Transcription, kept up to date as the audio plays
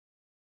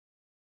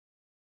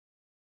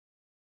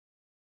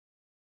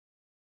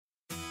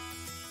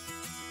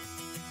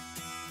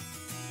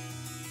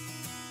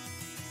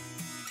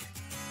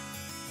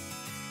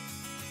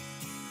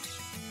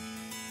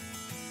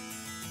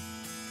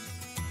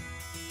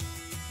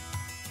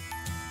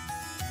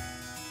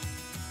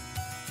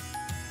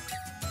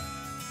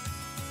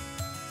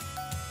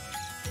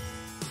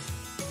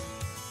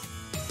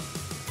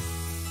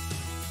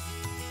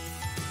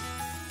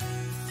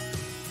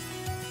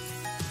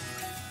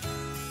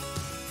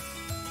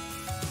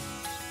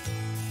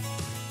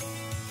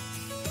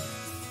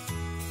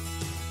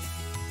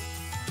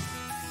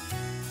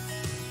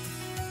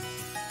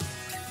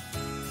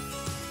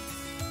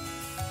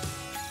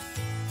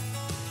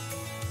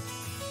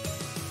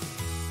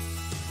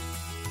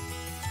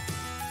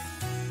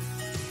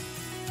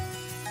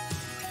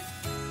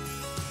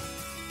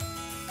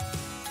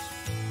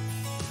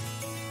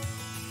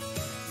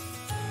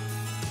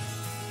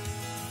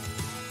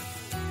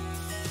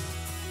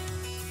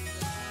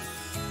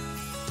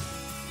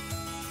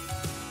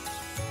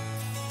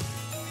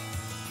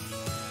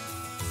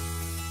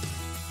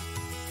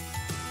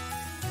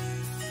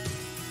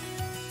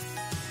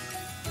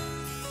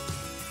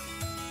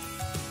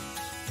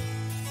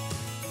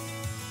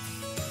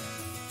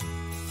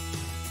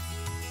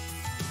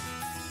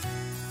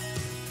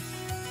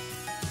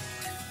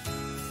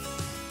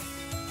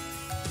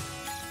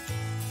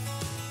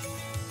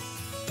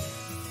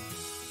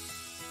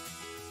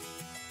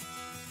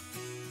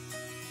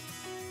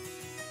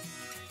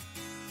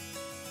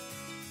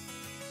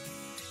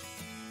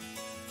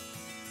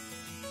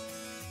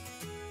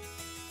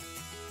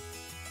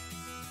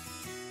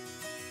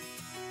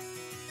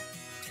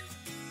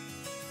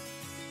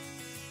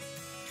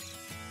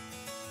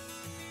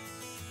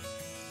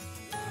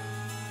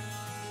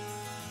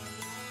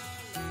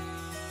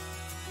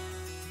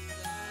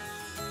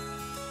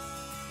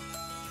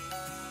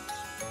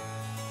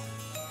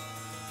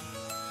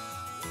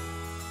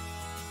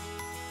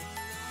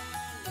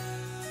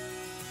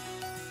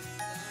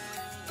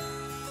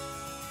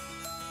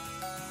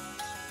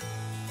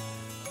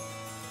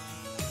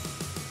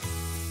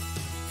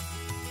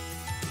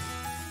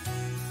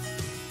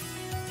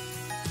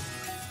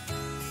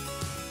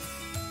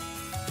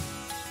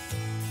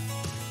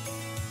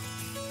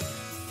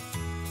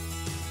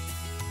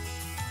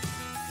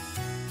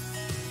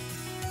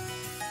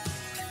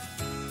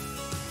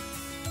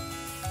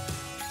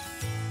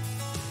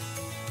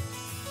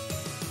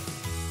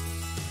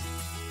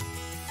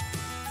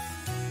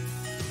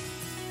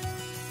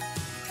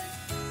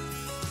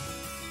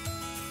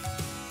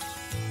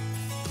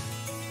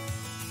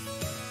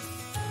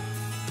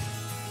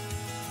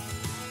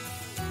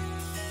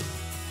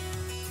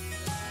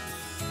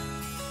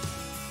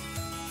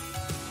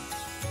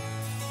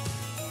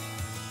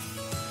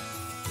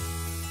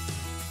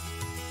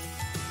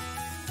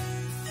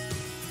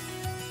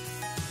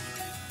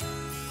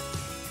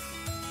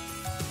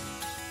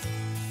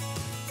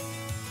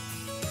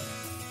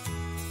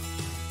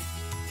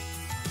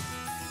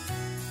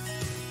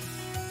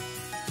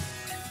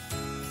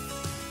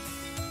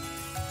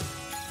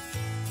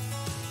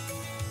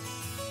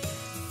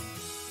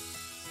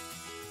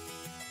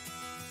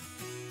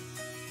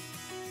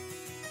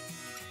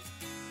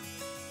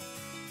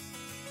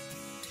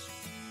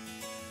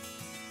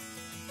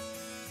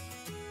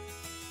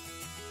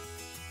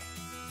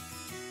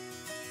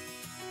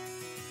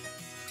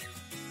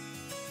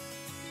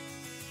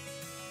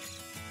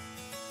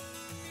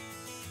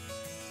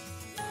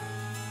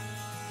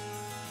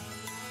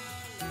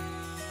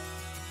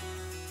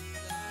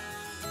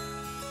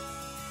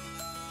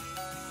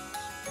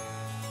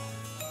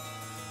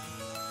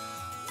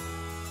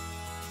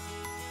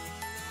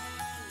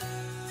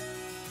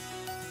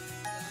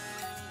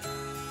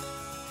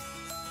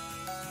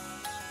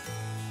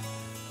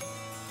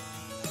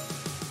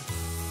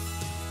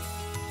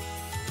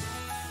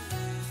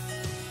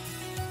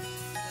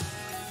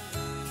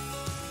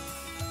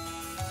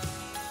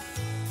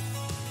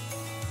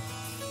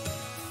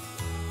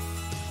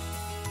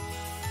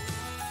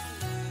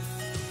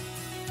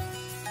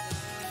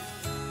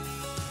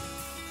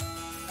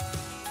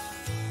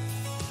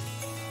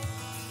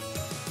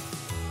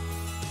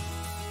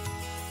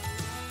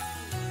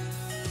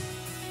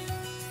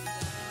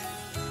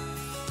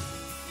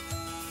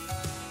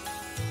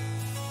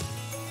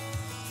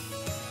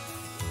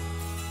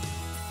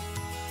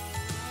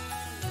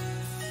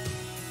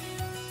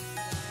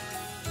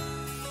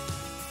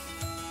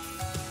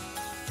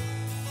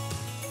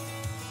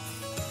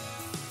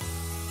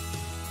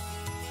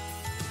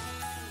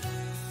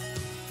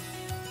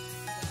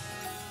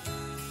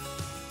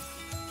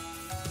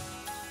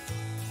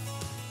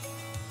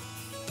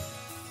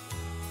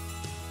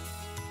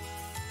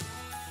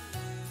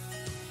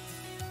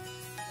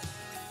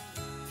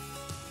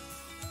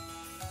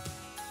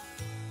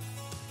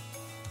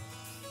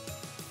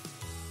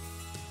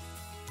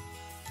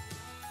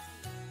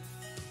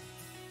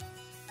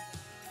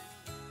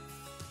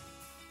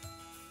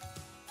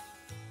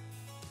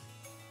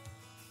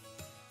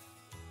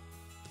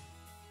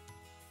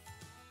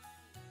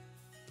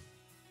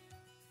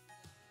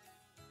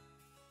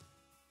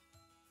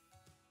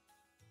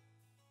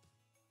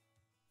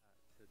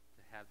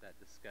that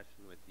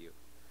discussion with you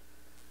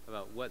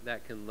about what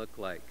that can look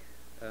like.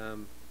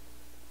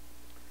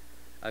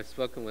 I've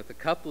spoken with a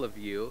couple of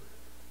you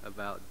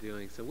about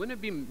doing so. Wouldn't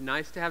it be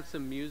nice to have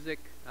some music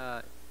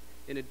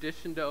in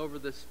addition to over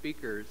the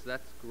speakers?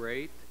 That's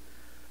great.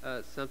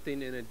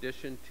 Something in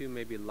addition to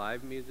maybe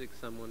live music,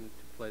 someone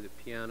to play the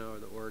piano or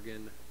the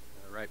organ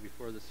right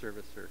before the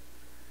service or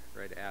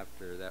right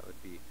after. That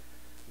would be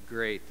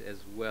great as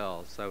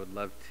well. So I would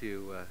love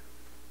to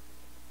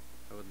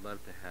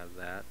have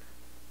that.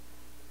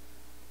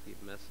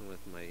 Keep messing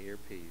with my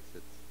earpiece.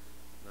 It's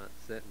not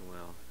sitting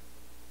well.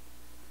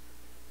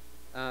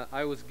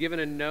 I was given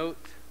a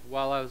note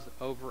while I was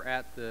over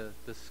at the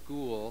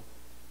school.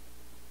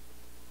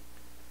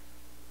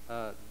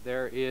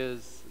 There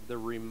is the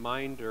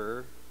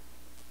reminder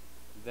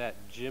that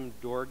Jim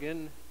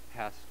Dorgan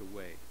passed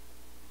away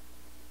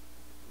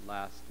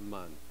last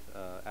month.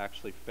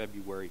 Actually,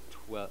 February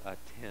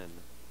 10,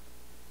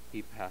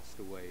 he passed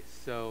away.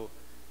 So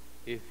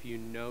if you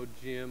know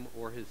Jim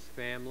or his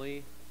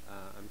family,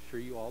 I'm sure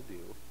you all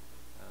do,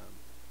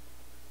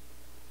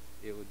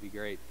 it would be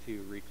great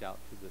to reach out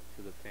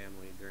to the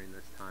family during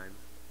this time.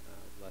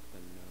 Let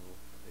them know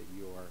that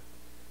you are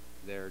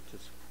there to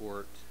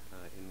support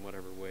in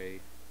whatever way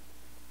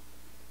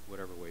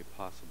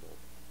possible.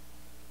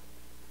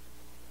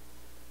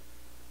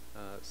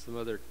 Some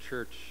other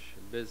church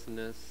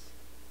business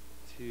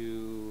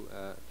to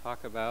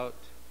talk about.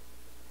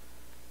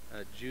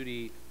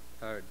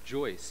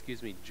 Joyce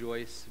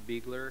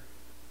Biegler.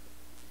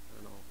 I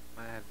don't know,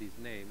 I have these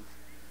names.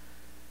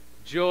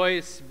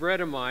 Joyce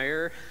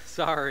Bredemeyer,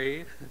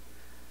 sorry.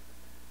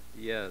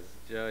 Yes,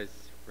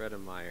 Joyce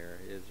Bredemeyer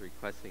is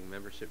requesting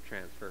membership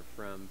transfer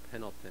from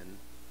Pendleton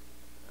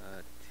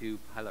to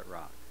Pilot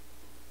Rock.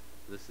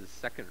 This is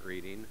second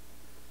reading.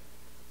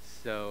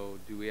 So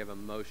do we have a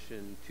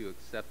motion to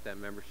accept that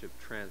membership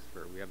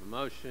transfer? We have a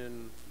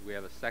motion. Do we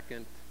have a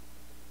second?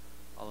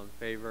 All in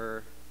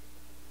favor?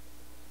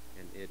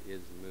 And it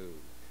is moved.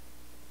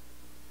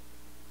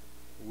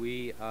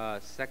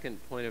 Second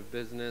point of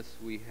business,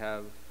 we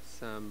have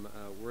some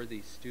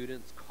Worthy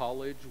Students,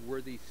 College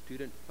Worthy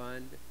Student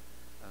Fund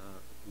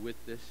with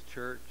this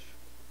church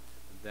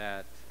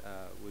that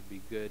would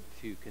be good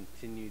to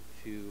continue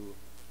to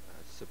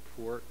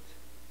support.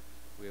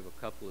 We have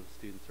a couple of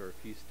students or a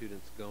few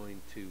students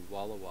going to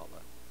Walla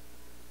Walla,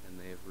 and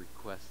they have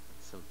requested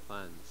some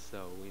funds.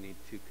 So we need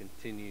to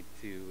continue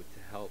to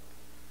help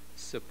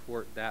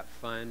support that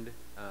fund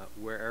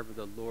wherever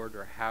the Lord,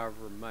 or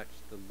however much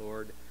the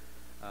Lord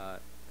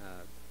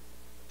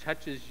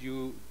touches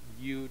you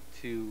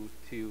to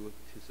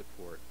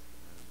support.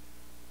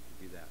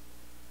 To do that.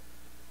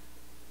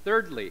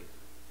 Thirdly,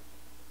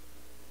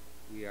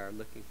 we are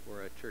looking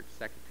for a church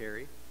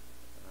secretary.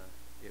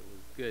 It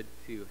was good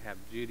to have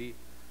Judy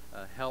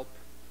help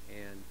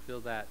and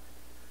fill that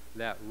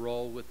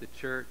role with the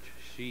church.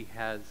 She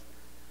has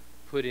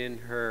put in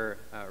her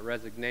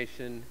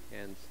resignation,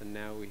 and so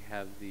now we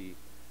have the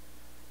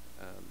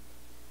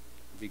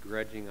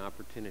begrudging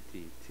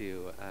opportunity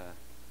to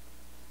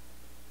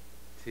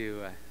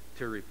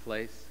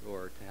replace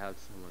or to have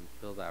someone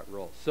fill that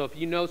role. So if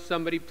you know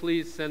somebody,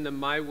 please send them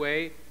my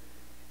way,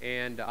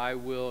 and I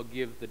will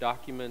give the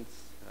documents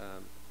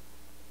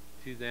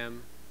to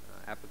them,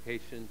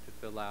 application to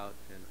fill out,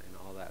 and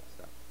all that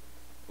stuff.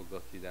 We'll go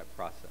through that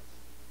process.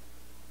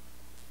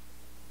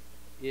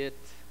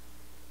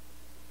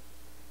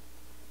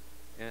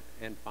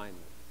 And finally,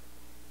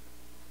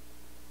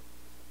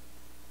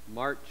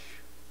 March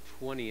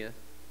 20th,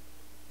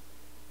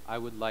 I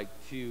would like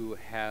to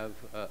have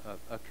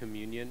a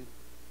communion.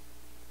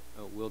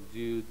 We'll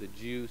do the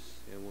juice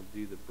and we'll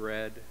do the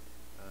bread.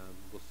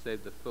 We'll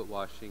save the foot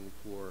washing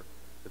for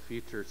the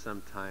future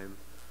sometime,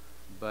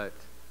 but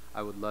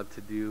I would love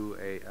to do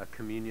a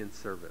communion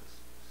service.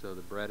 So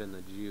the bread and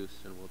the juice,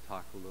 and we'll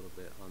talk a little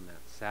bit on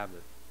that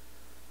Sabbath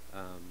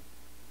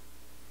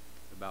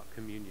about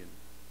communion.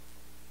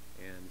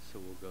 And so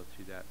we'll go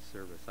through that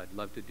service. I'd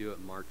love to do it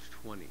March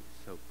 20,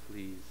 so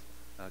please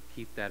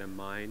keep that in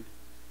mind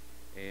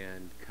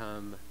and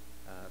come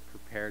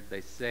prepared.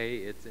 They say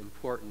it's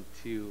important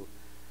to,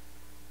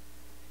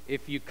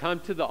 if you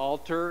come to the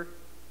altar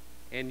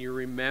and you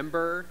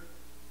remember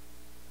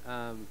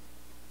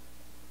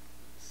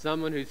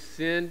someone who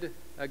sinned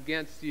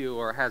against you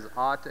or has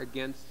aught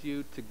against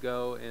you, to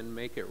go and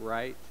make it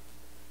right.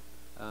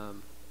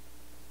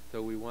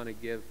 So we want to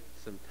give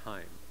some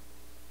time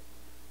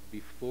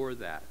before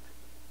that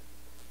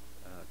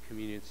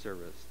communion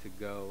service to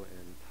go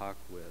and talk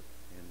with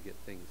and get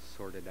things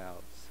sorted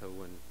out. So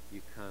when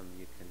you come,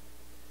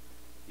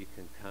 you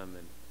can come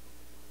and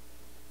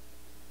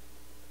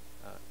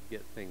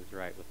get things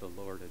right with the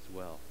Lord as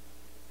well.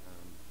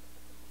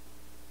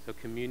 So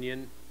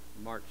communion,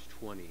 March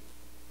 20.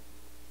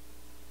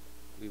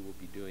 We will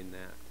be doing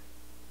that.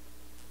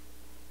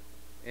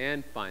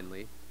 And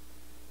finally,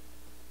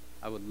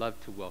 I would love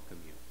to welcome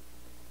you,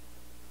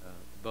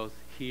 both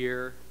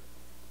here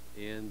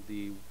in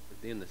the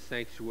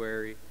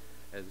sanctuary,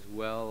 as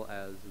well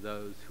as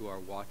those who are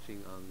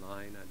watching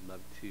online. I'd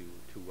love to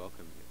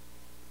welcome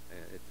you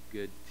It's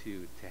good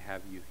to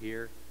have you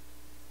here,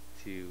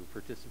 to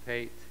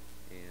participate,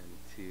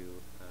 and to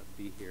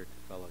be here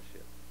to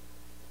fellowship.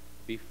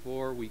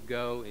 Before we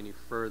go any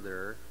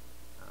further,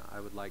 I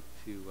would like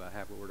to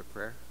have a word of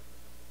prayer.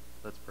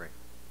 Let's pray.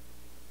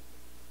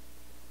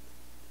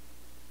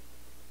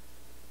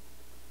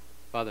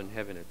 Father in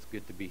heaven, it's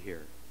good to be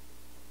here.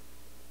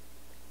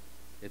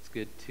 It's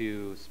good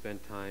to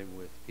spend time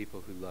with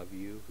people who love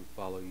you, who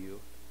follow you.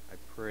 I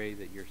pray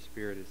that your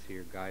Spirit is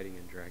here guiding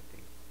and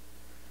directing.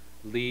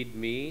 Lead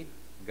me,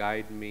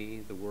 guide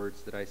me, the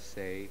words that I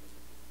say,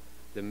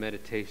 the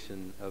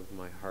meditation of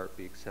my heart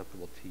be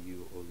acceptable to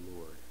you, O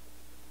Lord.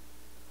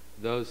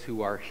 Those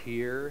who are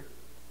here,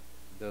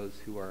 those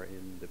who are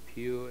in the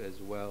pew, as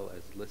well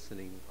as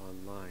listening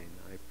online,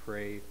 I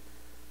pray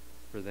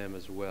for them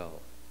as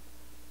well,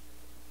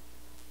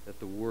 that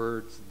the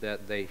words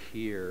that they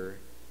hear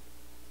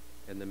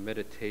and the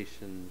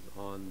meditations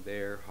on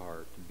their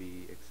heart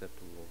be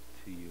acceptable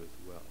to you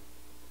as well.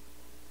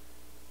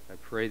 I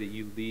pray that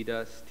you lead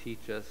us,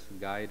 teach us,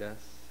 guide us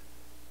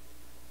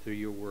through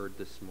your word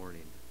this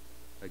morning.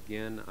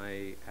 Again,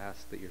 I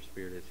ask that your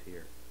Spirit is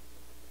here,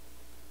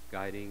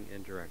 guiding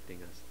and directing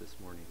us this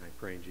morning. I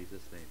pray in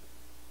Jesus' name.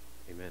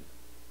 Amen.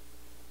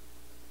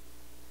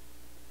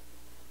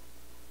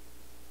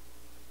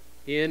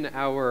 In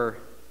our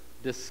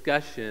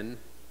discussion,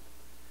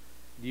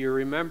 do you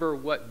remember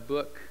what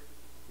book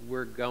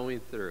we're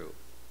going through?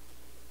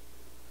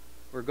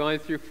 We're going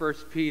through 1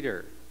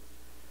 Peter.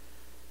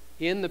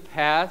 In the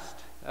past,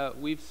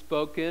 we've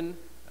spoken,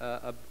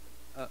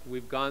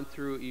 we've gone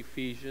through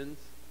Ephesians,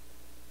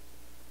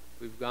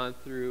 we've gone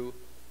through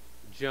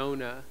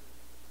Jonah,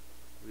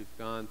 we've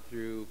gone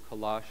through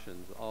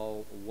Colossians,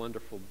 all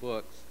wonderful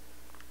books.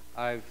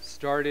 I've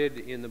started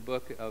in the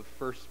book of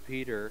 1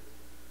 Peter.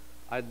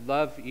 I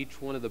love each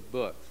one of the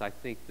books. I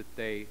think that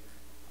they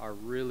are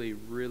really,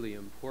 really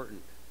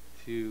important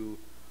to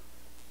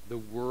the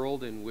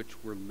world in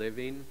which we're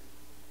living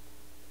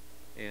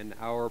and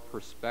our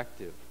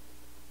perspective.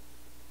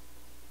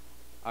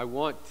 I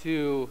want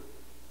to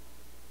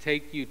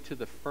take you to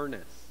the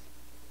furnace.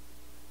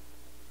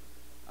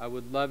 I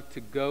would love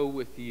to go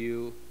with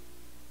you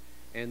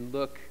and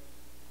look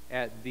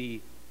at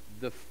the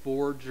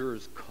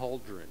forger's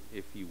cauldron,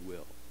 if you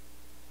will.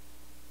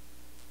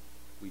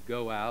 We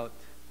go out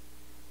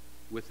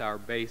with our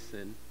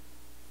basin.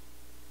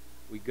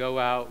 We go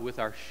out with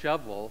our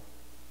shovel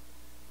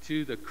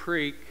to the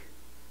creek,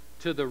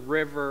 to the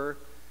river,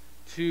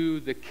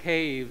 to the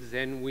caves,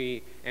 and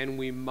we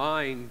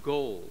mine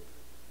gold.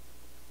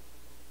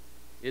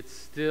 It's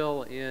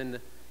still in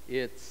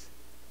its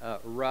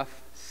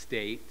rough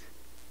state,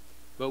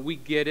 but we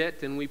get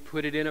it and we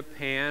put it in a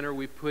pan, or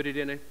we put it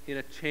in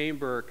a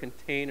chamber or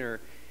container,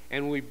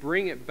 and we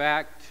bring it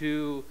back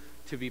to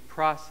be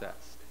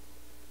processed.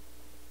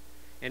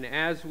 And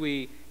as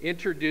we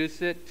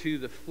introduce it to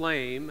the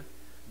flame,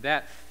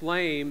 that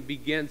flame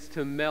begins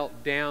to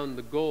melt down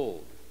the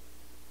gold.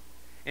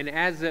 And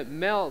as it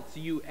melts,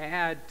 you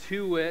add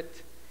to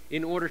it,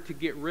 in order to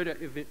get rid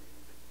of it,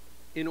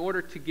 in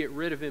order to get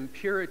rid of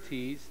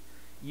impurities,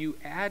 you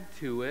add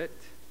to it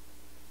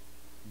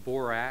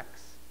borax,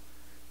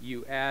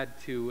 you add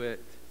to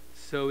it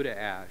soda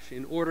ash.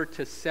 In order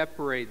to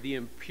separate the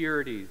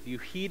impurities, you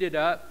heat it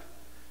up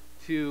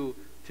to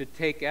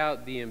take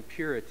out the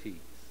impurities.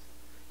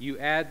 You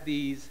add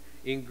these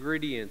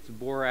ingredients,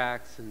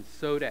 borax and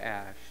soda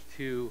ash,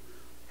 to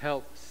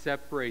help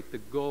separate the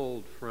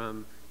gold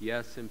from,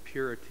 yes,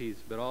 impurities,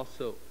 but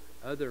also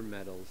other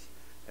metals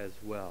as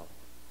well.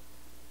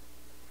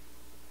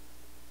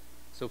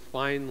 So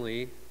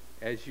finally,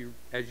 as you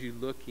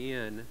look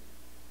in,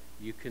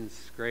 you can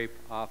scrape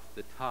off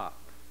the top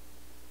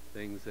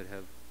things that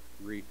have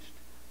reached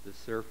the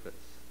surface.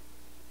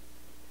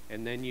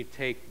 And then you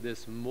take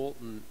this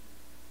molten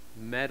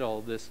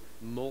metal, this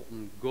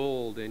molten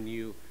gold, and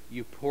you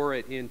pour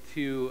it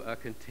into a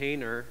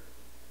container.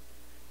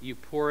 You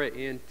pour it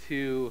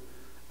into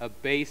a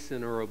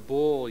basin or a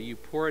bowl. You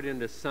pour it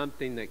into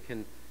something that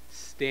can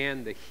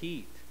stand the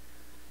heat.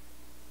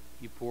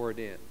 You pour it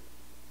in,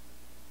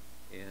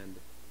 and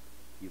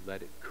you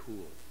let it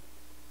cool.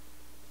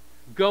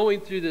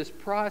 Going through this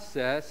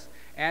process,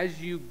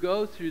 as you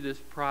go through this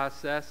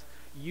process,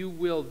 you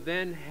will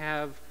then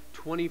have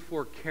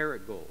 24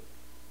 karat gold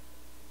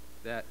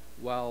that,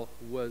 while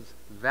was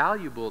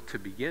valuable to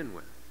begin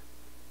with,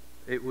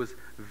 it was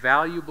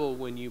valuable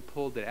when you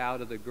pulled it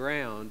out of the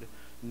ground.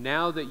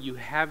 Now that you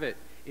have it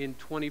in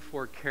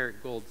 24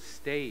 karat gold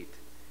state,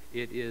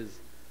 it is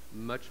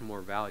much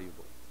more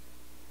valuable.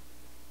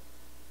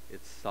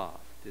 It's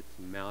soft, it's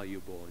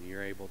malleable, and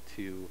you're able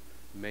to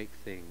make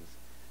things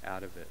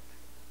out of it.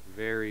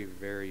 Very,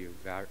 very,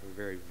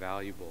 very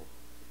valuable.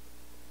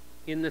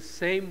 In the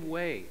same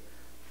way,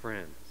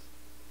 friends,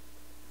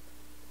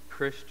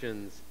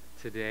 Christians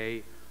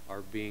today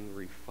are being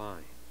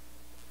refined.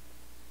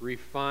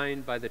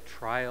 Refined by the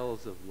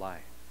trials of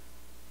life.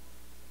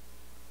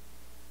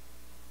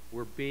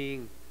 We're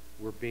being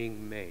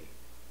made.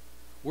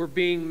 We're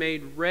being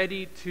made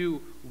ready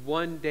to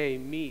one day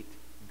meet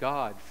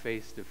God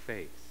face to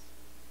face.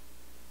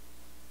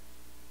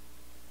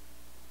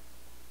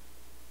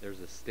 There's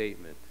a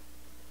statement.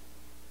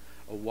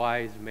 A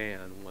wise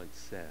man once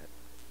said,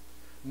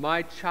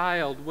 "My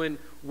child,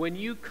 when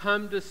you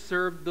come to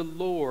serve the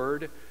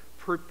Lord,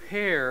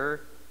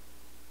 prepare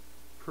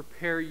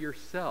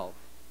yourself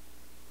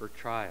for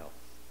trials."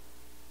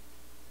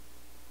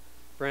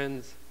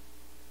 Friends,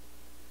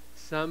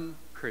 some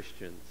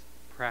Christians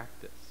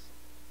practice.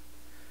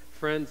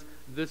 Friends,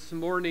 this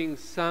morning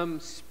some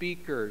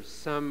speakers,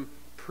 some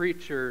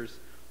preachers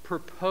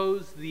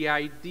propose the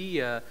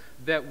idea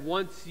that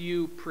once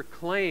you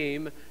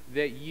proclaim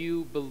that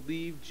you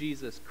believe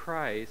Jesus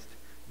Christ,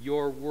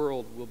 your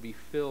world will be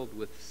filled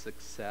with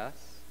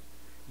success.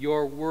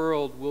 Your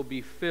world will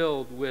be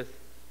filled with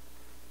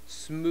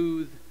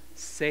smooth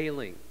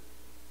sailing.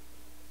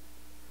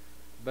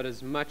 But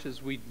as much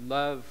as we'd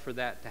love for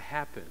that to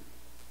happen,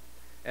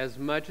 as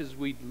much as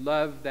we'd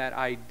love that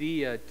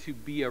idea to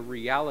be a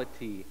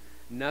reality,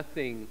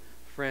 nothing,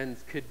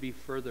 friends, could be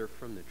further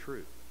from the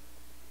truth.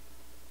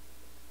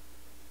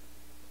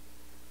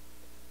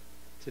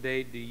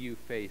 Today, do you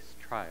face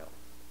trials?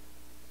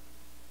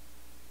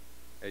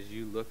 As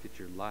you look at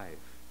your life,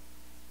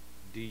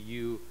 do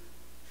you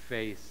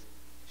face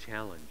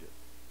challenges?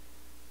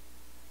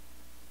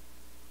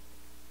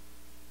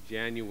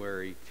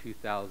 January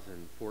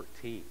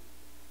 2014,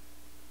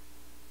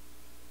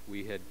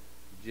 we had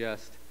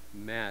just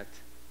met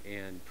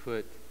and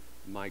put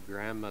my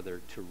grandmother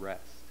to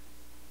rest.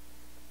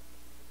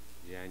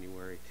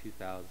 January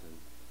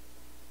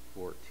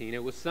 2014.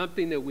 It was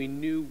something that we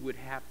knew would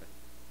happen.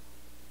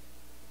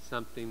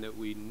 Something that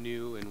we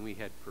knew and we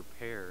had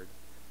prepared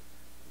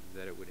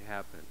that it would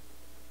happen.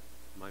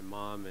 My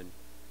mom and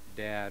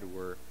dad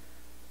were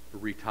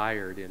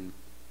retired in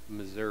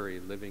Missouri,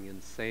 living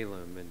in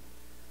Salem, and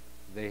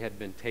they had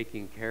been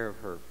taking care of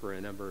her for a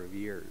number of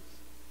years.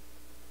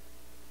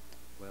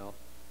 Well,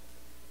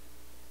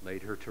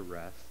 laid her to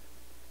rest,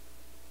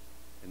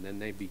 and then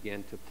they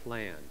began to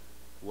plan.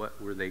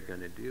 What were they going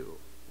to do?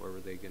 Where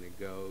were they going to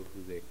go?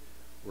 Who they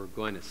were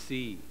going to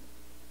see?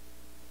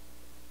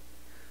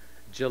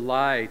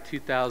 July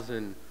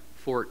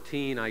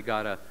 2014, I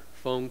got a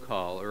phone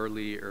call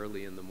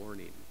early in the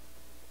morning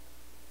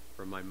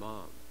from my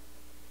mom.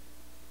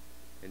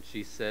 And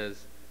she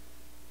says,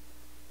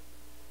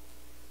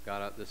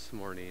 "Got up this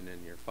morning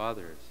and your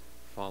father's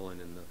fallen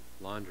in the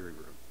laundry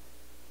room.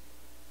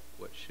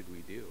 What should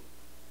we do?"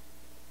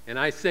 And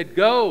I said,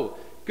 go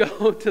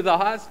to the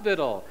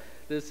hospital.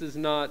 This is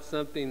not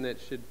something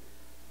that should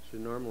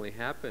normally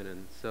happen.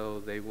 And so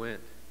they went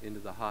into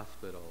the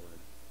hospital, and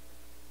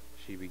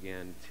he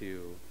began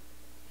to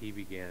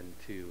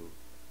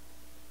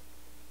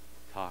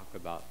talk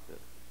about the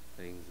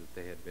things that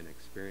they had been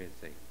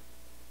experiencing.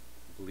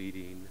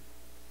 Bleeding,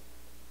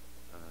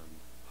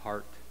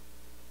 heart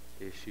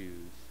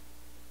issues.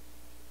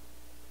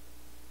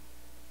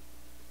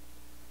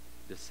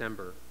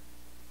 December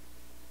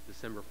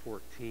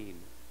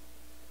 14,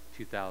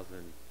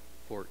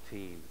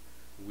 2014,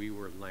 we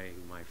were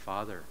laying my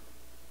father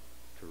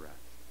to rest.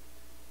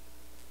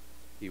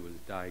 He was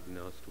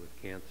diagnosed with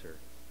cancer.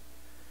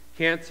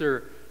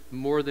 Cancer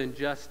more than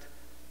just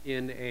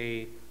in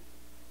a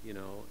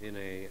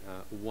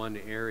one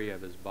area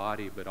of his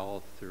body, but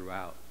all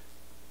throughout.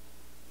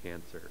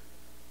 Cancer.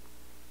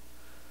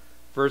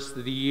 First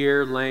of the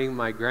year, laying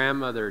my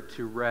grandmother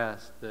to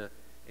rest. The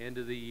end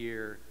of the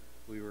year,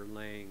 we were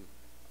laying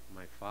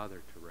my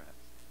father to rest.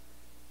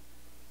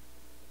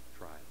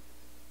 Trials.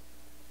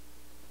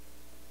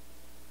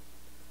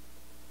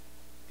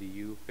 Do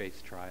you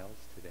face trials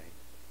today?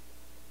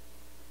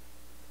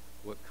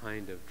 What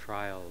kind of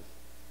trials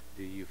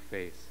do you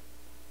face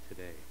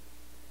today?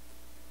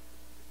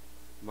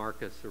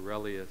 Marcus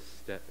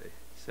Aurelius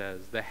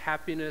says, "The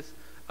happiness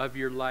of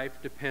your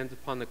life depends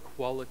upon the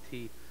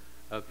quality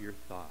of your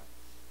thoughts.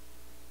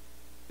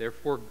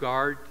 Therefore,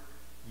 guard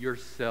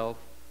yourself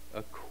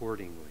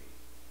accordingly,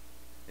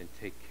 and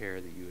take care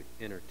that you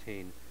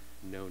entertain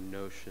no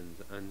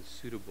notions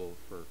unsuitable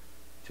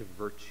to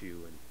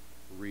virtue and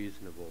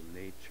reasonable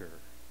nature."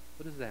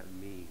 What does that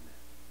mean?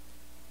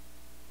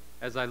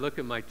 As I look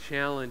at my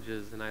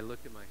challenges and I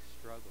look at my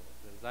struggles,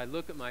 as I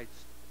look at my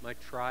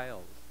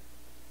trials,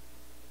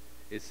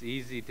 it's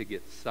easy to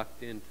get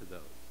sucked into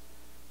those,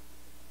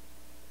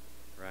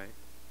 right?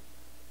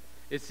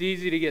 It's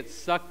easy to get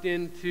sucked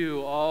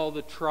into all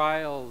the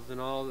trials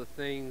and all the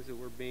things that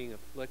we're being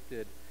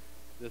afflicted,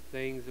 the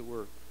things that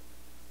we're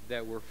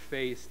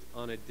faced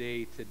on a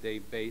day-to-day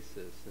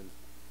basis. And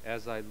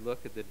as I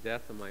look at the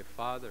death of my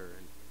father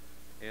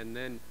and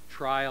then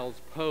trials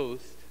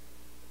post,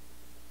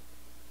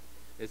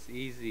 it's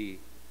easy,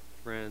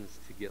 friends,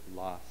 to get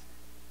lost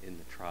in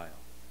the trial.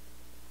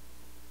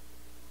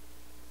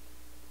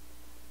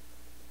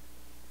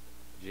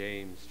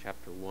 James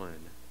chapter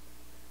 1.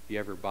 If you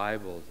have your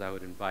Bibles, I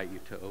would invite you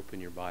to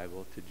open your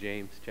Bible to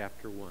James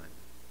chapter 1.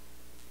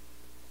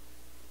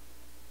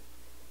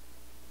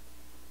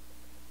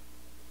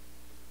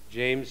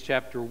 James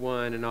chapter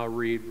 1, and I'll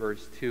read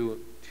verse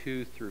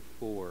 2 through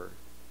 4.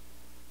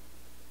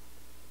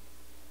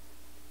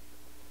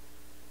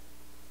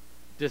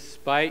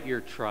 Despite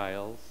your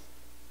trials,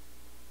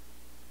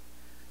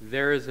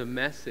 there is a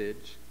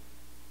message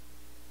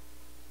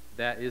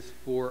that is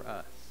for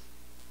us.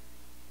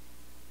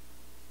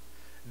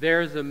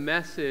 There is a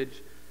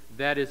message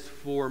that is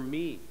for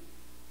me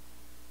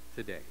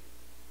today.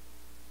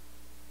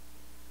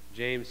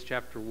 James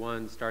chapter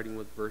 1, starting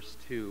with verse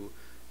 2,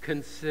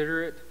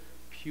 consider it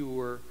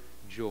pure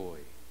joy.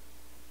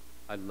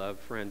 I love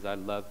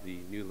the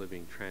New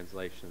Living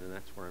Translation, and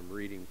that's where I'm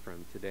reading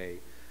from today.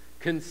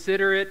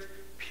 Consider it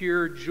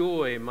pure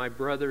joy, my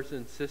brothers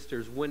and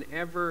sisters,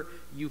 whenever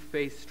you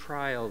face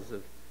trials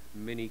of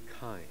many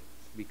kinds,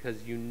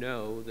 because you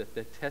know that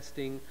the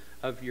testing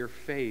of your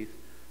faith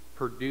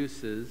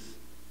produces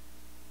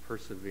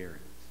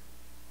perseverance.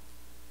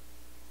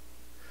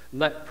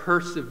 Let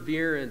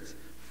perseverance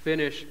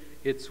finish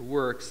its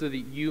work so that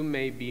you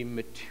may be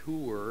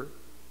mature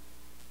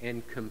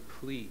and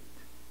complete,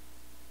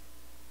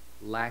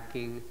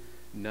 lacking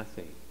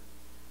nothing.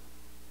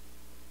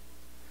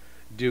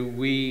 Do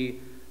we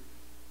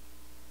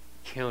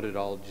count it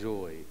all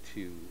joy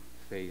to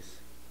face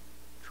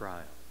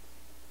trials?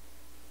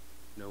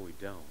 No, we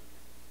don't.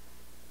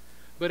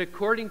 But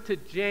according to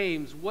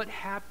James, what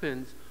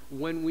happens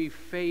when we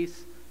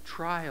face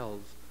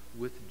trials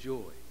with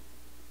joy?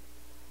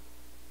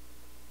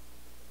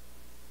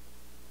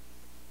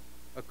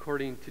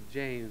 According to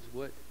James,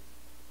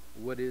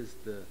 what is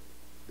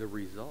the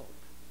result?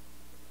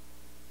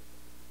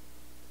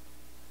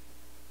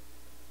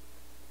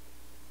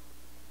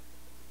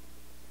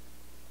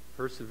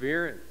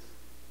 Perseverance.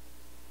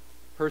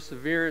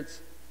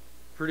 Perseverance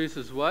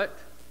produces what?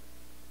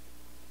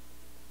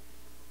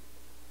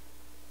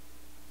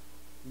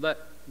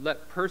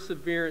 Let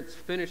perseverance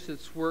finish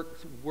its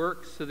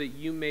work so that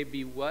you may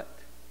be what?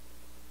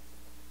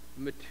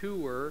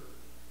 Mature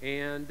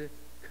and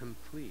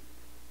complete.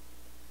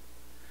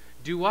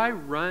 Do I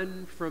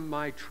run from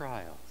my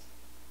trials?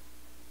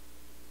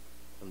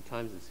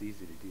 Sometimes it's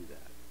easy to do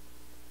that.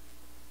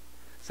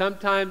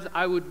 Sometimes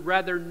I would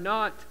rather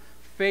not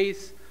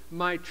face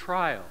my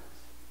trials.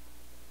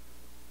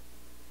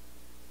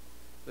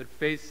 But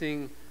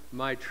facing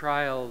my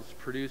trials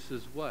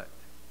produces what?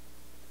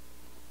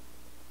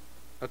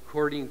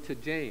 According to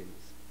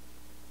James,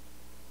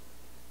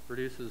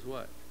 produces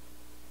what?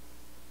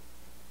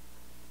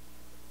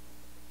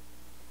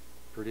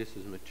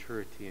 Produces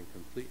maturity and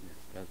completeness,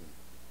 doesn't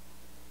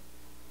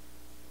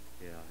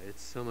it? Yeah,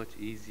 it's so much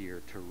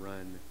easier to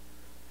run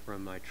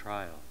from my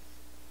trials.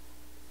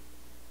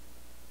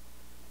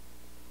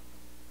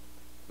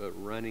 But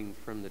running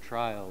from the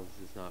trials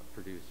does not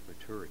produce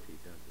maturity,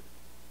 does it?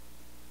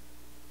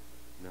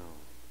 No.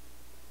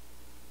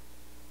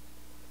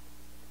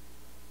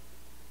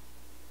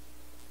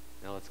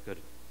 Now let's go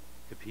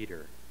to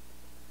Peter.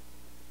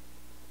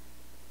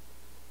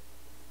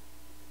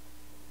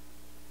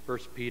 1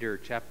 Peter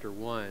chapter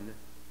 1,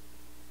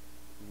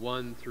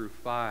 1 through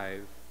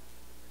 5.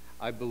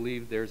 I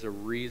believe there's a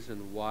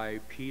reason why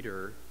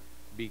Peter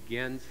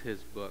begins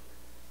his book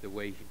the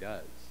way he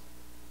does.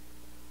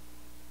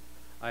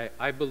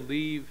 I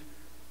believe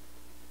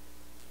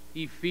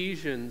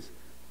Ephesians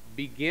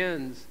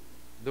begins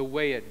the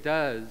way it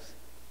does.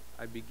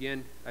 I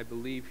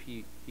believe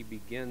he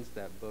begins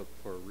that book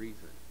for a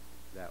reason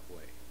that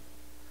way.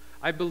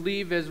 I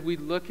believe as we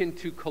look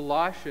into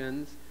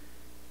Colossians,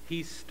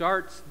 he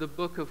starts the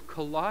book of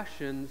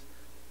Colossians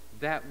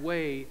that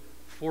way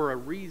for a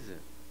reason.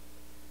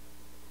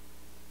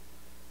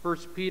 1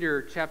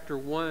 Peter chapter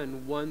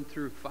 1, 1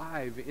 through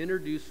 5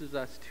 introduces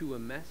us to a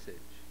message.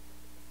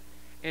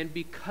 And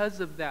because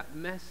of that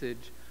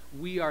message,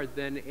 we are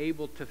then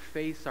able to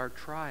face our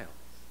trials.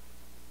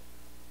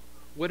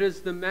 What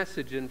is the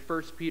message in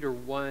 1 Peter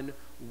 1,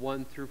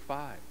 1 through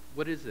 5?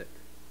 What is it?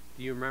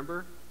 Do you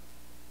remember?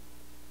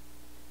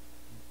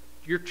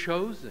 You're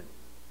chosen.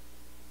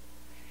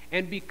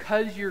 And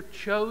because you're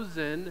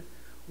chosen,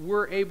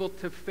 we're able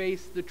to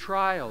face the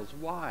trials.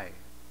 Why?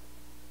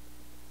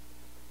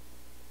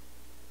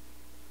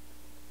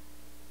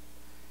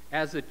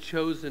 As a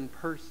chosen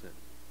person,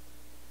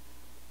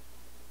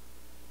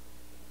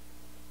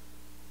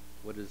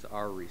 what is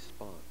our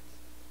response?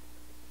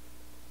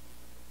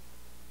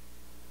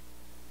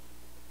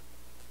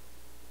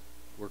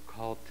 We're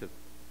called to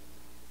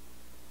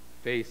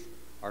face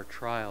our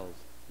trials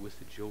with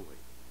joy.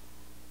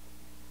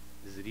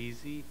 Is it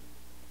easy?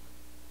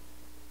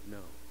 No.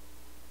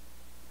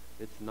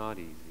 It's not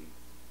easy.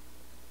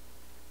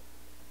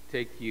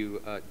 Take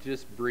you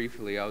just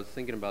briefly, I was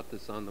thinking about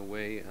this on the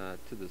way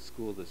to the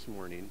school this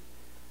morning.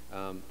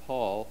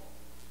 Paul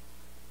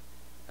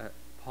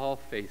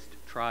faced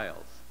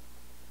trials,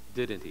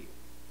 didn't he?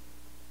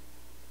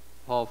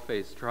 Paul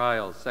faced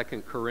trials.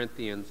 2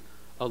 Corinthians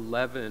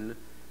 11,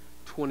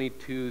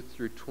 22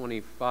 through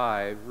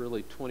 25,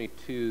 really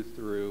 22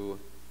 through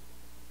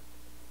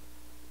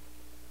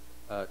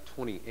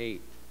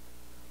 28.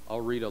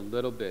 I'll read a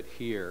little bit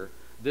here.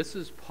 This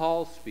is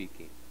Paul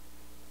speaking.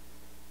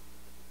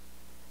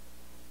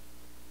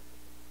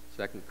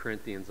 2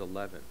 Corinthians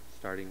 11,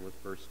 starting with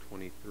verse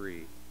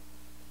 23.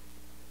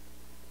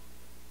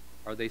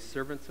 Are they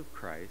servants of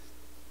Christ?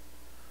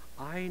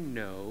 I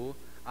know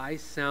I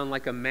sound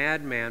like a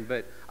madman,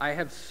 but I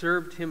have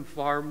served him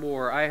far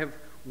more. I have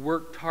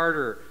worked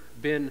harder,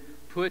 been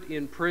put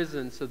in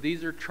prison. So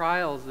these are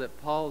trials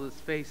that Paul is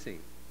facing.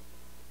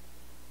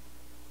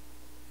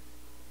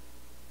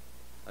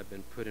 I've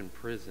been put in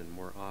prison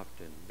more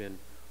often, been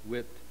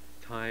whipped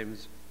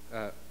times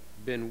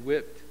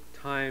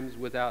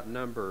without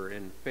number,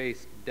 and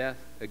faced death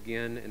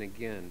again and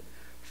again.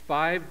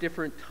 5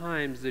 different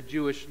times the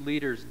Jewish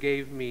leaders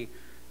gave me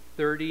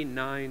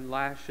 39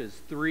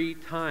 lashes. 3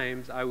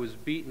 times I was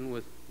beaten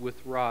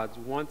with rods.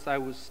 Once I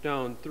was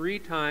stoned. 3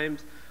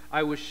 times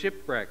I was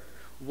shipwrecked.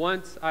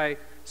 Once I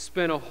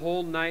spent a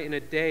whole night and a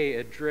day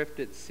adrift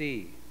at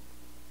sea.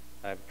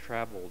 I've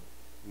traveled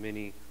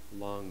many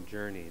long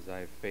journeys.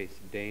 I've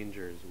faced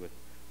dangers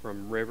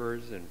from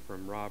rivers and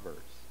from robbers.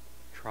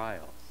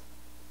 Trials.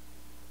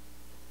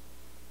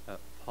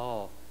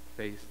 Paul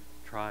faced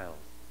trials,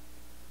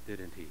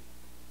 didn't he?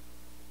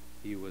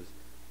 He was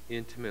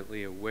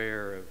intimately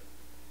aware of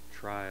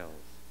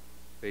trials,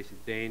 faced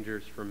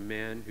dangers from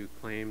men who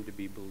claim to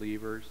be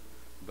believers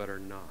but are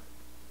not.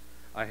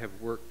 I have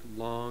worked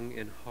long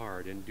and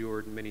hard,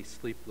 endured many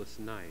sleepless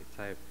nights.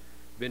 I have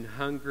been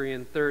hungry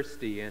and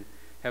thirsty and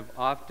have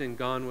often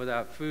gone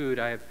without food.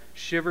 I have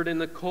shivered in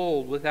the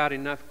cold without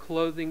enough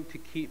clothing to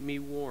keep me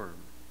warm.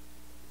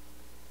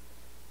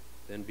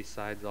 Then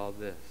besides all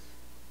this,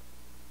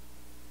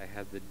 I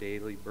have the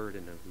daily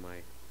burden of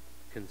my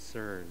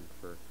concern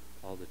for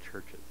all the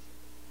churches.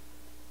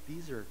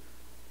 These are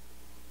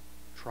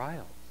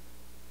trials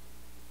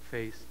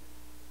faced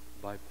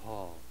by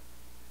Paul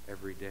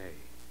every day.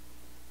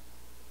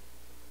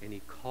 And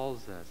he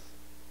calls us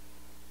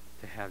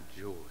to have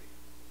joy.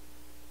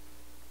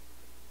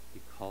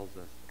 He calls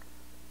us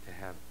to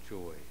have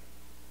joy.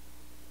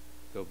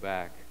 Go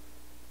back.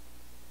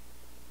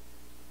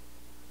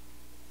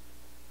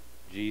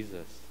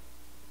 Jesus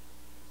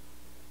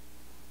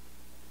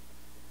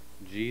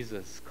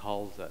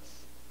calls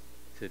us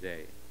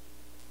today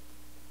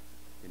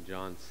in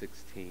John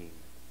 16,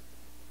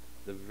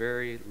 the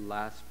very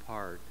last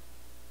part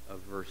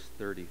of verse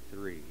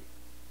 33.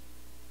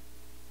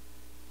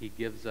 He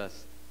gives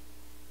us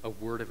a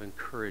word of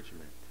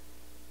encouragement.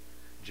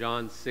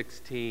 John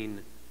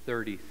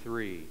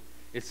 16:33.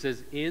 It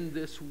says, "In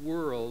this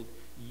world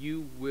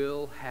you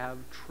will have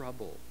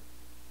trouble,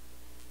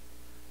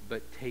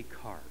 but take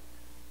heart.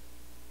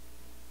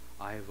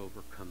 I have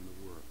overcome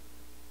the world."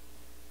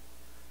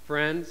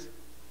 Friends,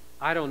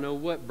 I don't know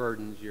what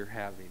burdens you're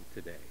having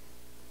today.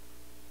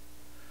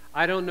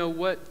 I don't know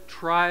what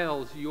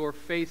trials you're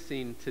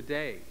facing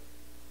today.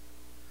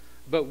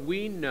 But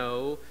we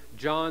know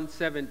John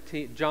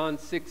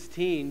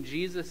 16,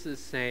 Jesus is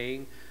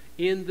saying,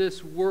 in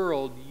this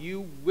world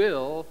you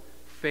will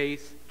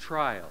face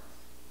trials.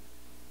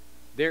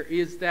 There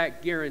is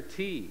that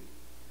guarantee.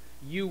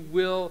 You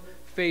will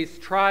face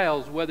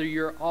trials, whether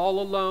you're all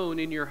alone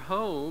in your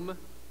home,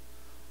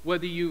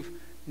 whether you've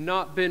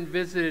not been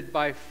visited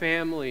by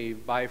family,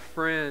 by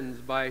friends,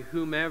 by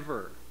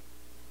whomever,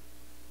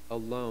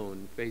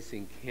 alone,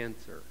 facing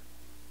cancer.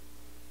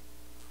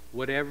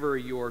 Whatever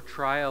your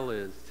trial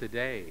is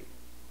today,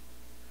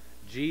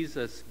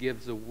 Jesus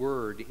gives a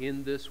word.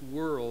 In this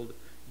world,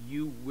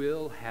 you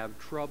will have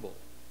trouble.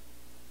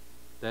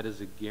 That is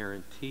a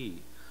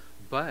guarantee.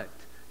 But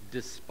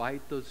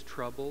despite those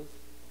troubles,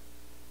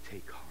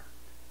 take heart.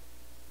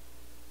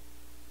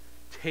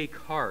 Take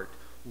heart.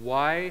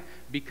 Why?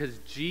 Because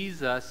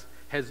Jesus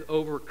has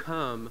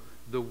overcome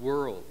the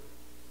world.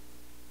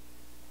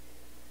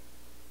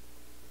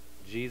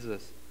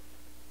 Jesus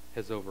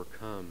has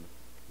overcome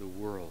the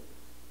world.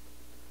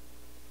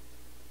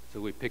 So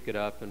we pick it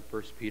up in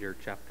 1 Peter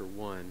chapter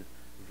 1,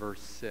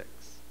 verse 6.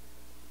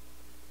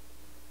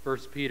 1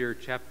 Peter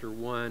chapter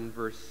 1,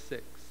 verse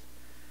 6.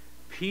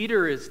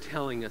 Peter is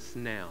telling us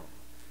now,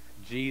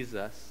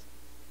 Jesus,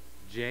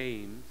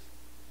 James,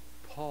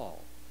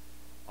 Paul,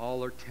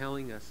 all are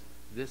telling us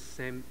this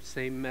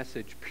same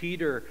message.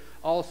 Peter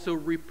also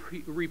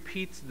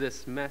repeats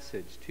this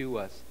message to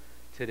us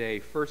today.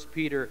 1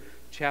 Peter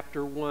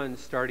chapter 1,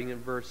 starting in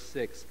verse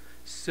 6.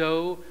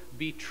 So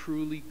be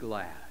truly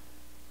glad.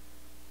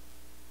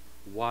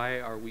 Why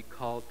are we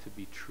called to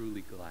be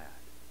truly glad?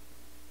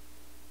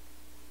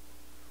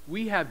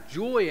 We have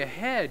joy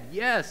ahead,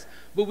 yes,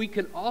 but we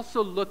can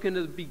also look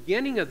into the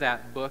beginning of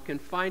that book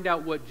and find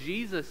out what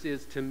Jesus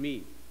is to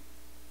me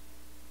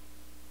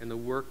and the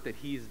work that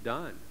he's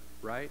done,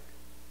 right?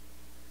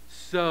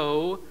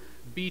 So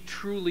be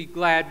truly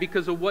glad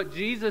because of what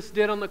Jesus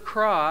did on the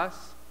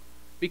cross,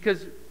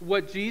 because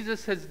what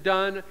Jesus has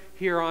done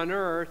here on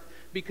earth,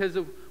 because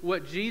of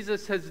what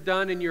Jesus has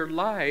done in your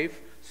life.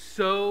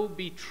 So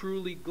be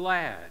truly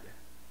glad.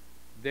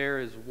 There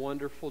is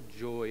wonderful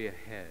joy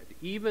ahead,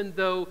 even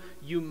though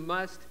you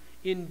must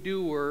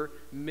endure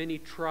many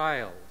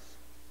trials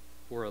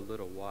for a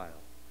little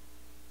while.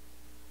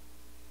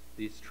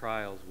 These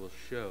trials will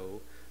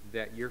show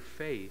that your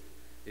faith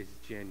is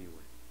genuine.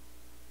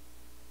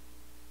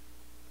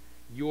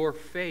 Your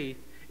faith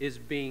is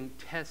being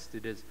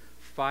tested as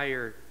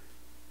fire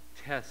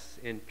tests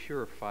and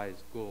purifies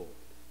gold.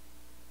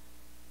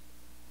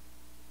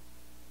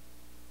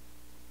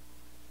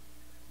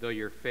 though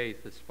your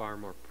faith is far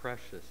more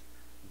precious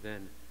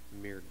than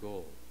mere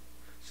gold.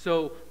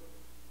 So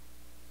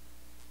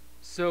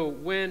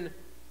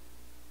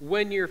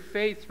when your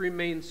faith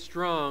remains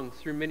strong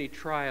through many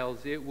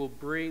trials, it will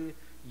bring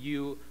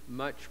you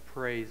much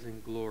praise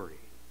and glory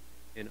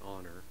and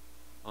honor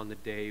on the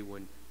day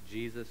when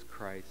Jesus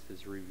Christ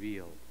is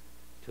revealed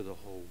to the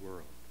whole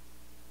world.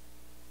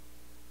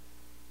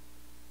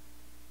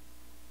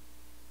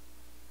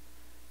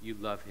 You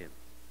love him,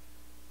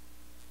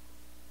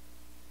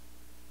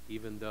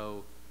 even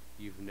though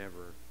you've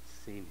never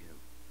seen him.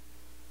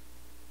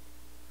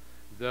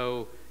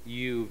 Though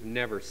you've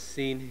never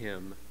seen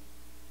him,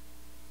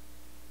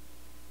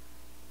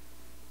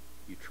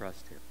 you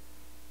trust him.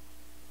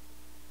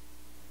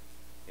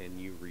 And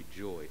you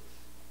rejoice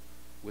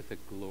with a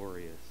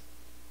glorious,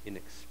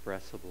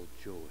 inexpressible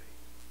joy.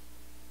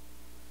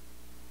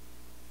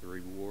 The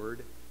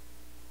reward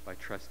by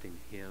trusting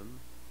him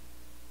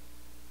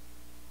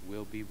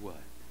will be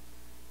what?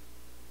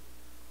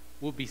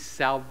 Will be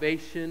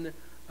salvation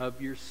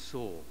of your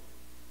soul.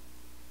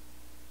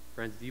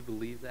 Friends, do you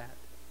believe that?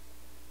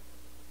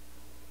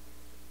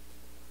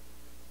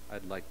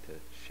 I'd like to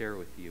share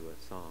with you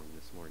a song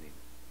this morning.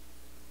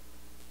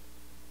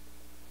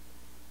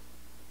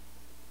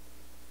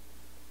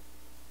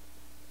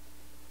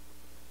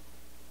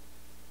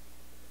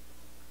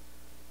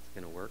 It's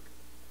going to work.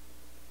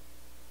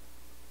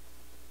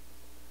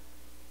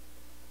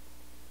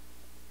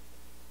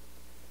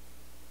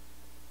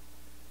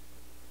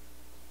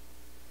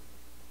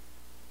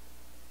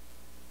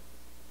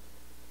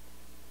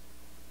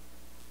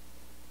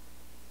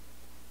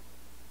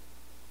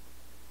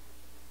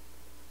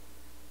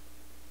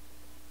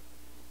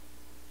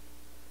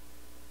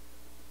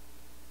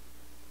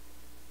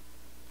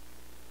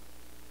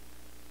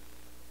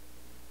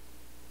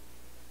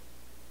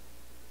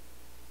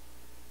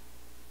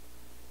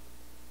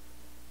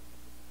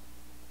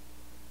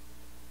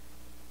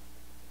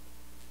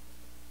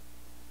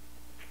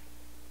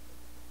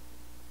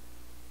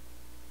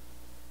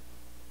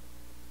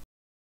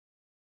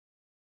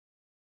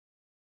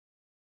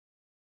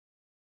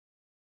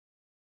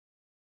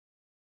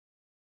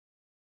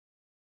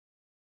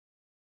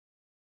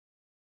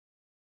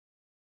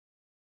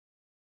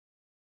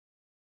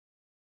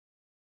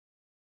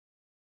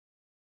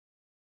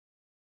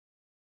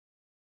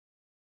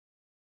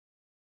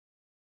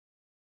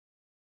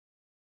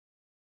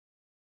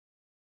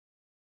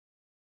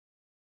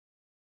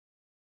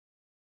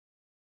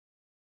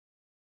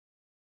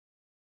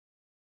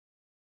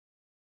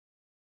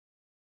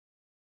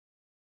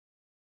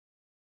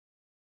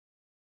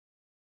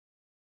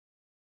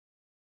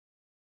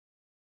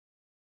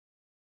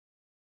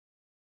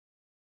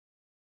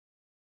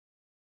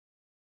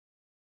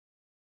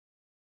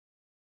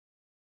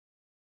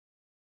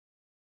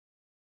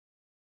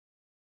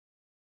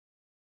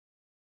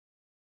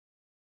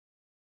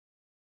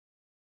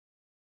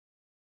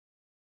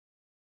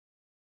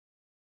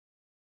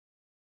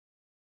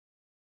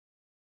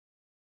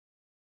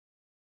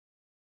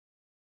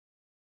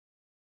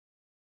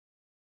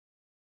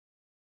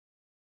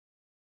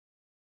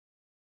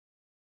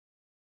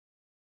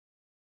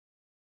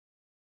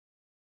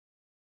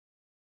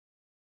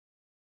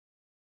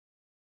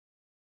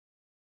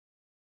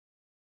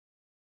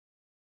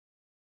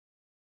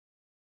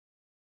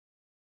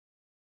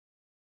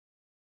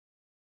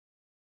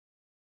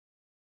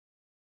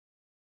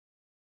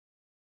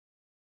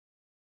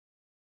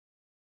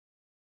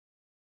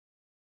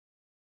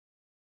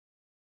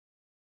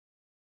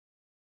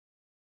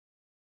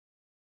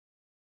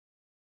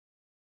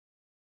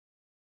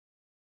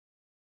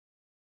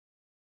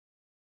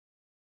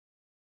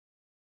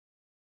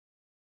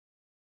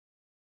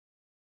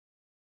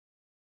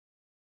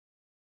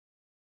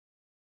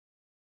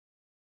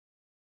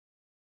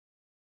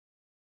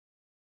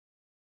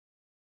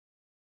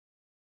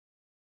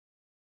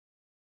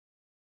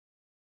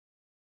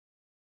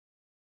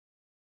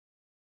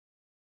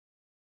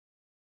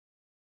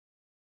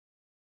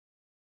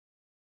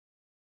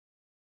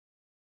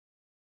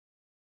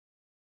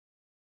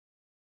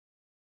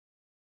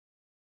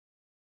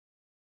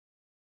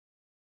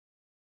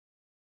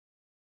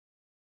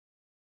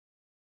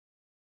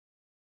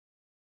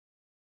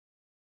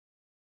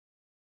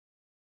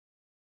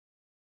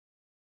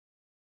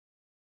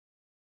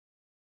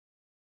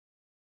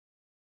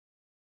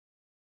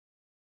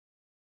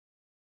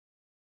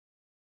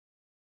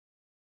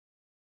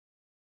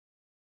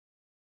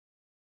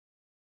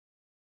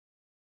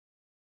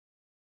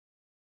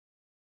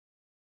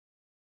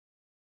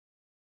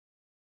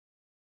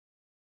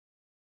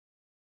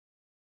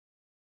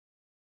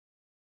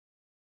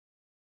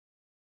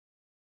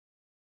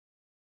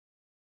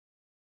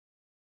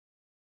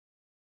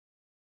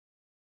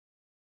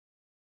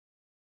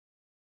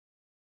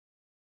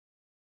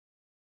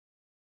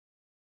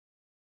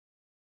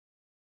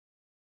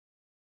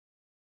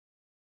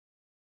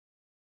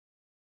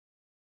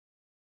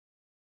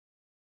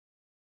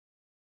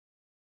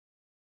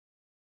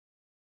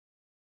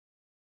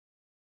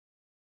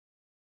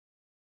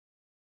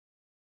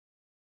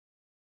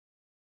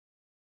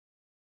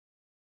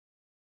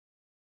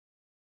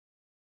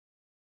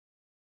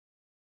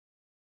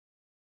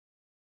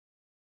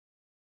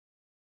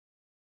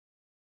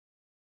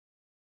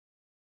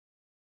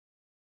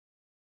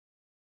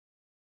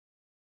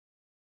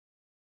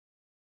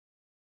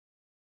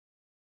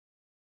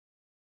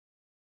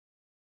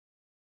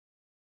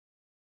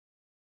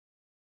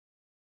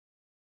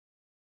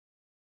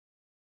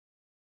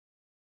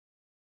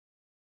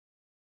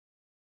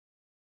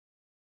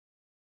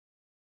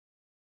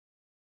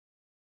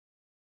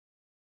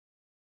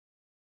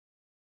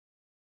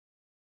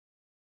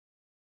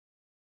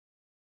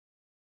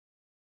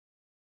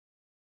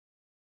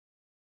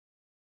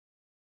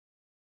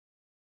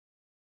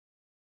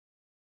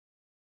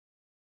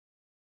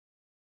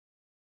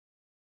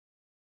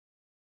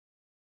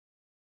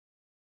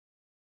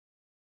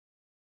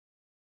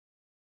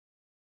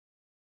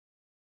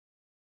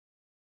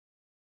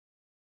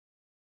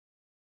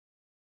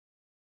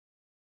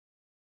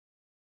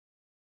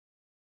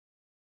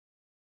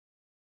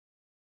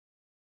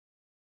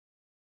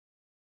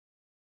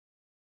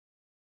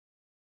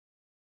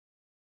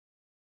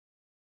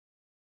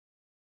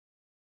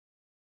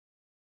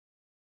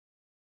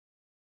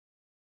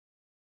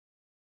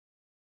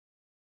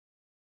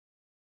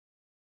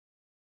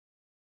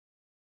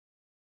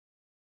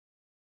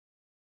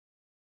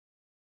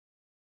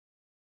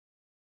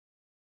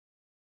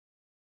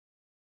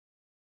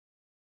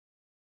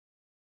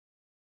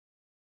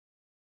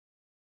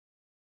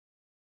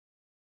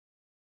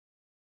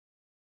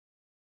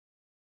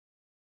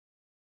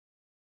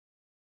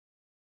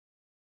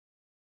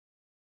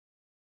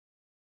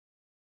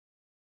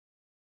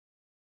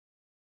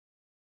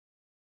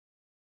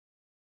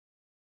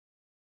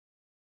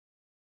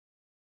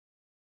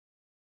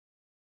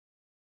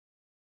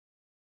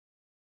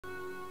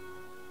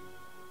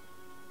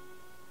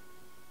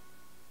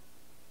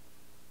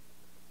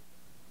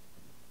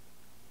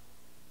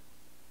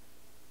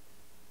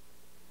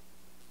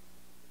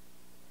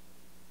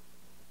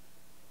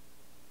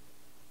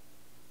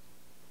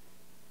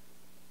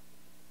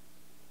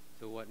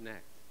 So what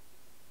next?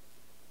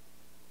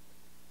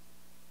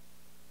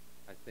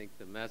 I think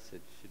the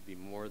message should be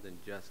more than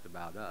just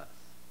about us.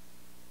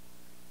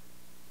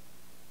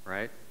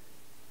 Right?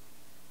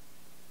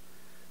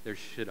 There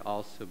should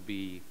also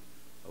be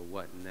a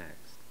what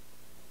next.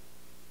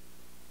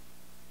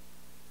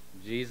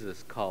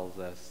 Jesus calls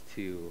us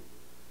to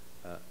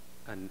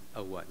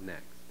a what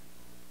next.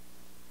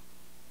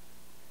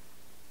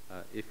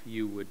 If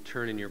you would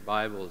turn in your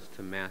Bibles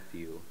to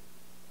Matthew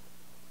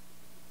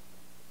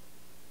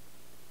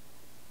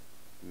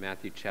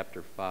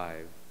chapter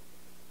 5.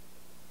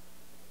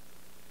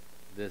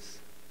 This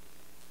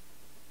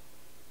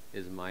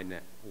is my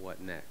what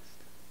next.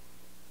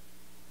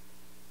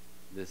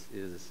 This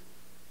is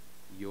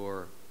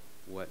your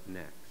what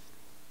next.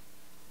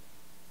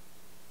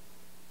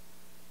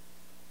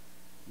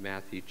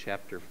 Matthew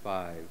chapter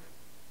 5.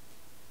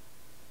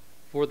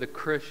 For the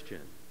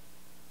Christian,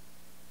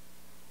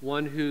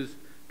 one who's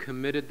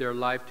committed their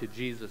life to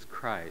Jesus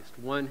Christ,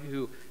 one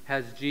who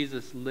has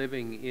Jesus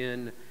living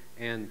in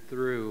and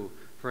through,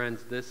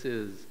 friends, this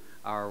is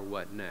our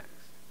what next.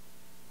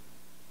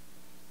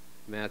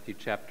 Matthew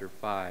chapter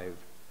 5,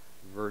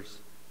 verse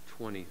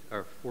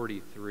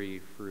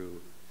 43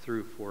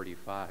 through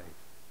 45.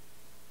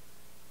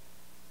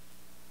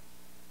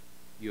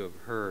 You have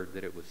heard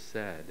that it was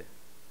said,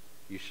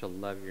 you shall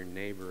love your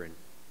neighbor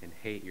and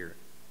hate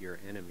your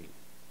enemy.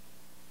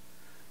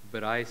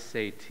 But I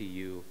say to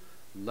you,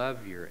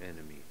 love your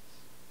enemies.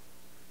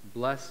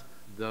 Bless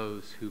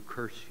those who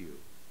curse you.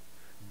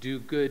 Do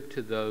good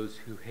to those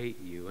who hate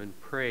you, and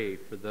pray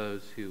for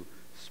those who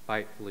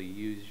spitefully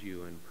use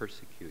you and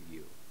persecute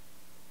you.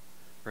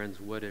 Friends,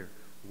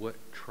 what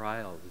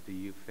trials do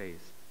you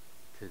face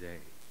today?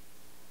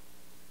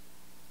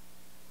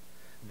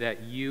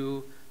 That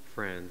you,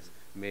 friends,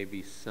 may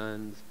be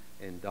sons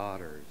and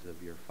daughters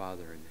of your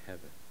Father in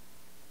heaven.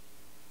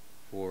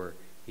 For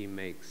he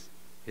makes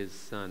his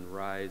sun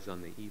rise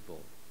on the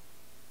evil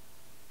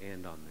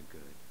and on the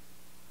good,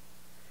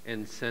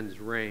 and sends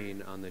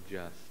rain on the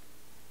just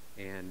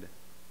and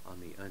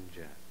on the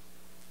unjust.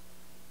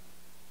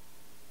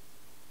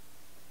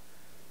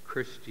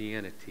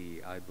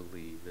 Christianity, I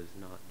believe, is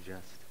not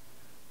just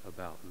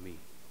about me.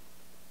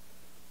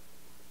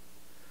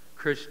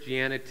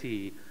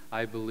 Christianity,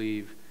 I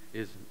believe,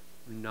 is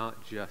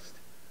not just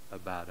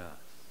about us.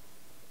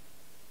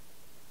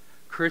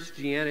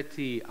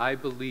 Christianity, I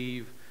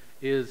believe,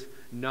 is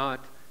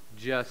not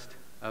just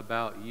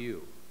about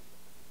you.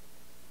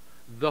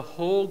 The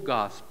whole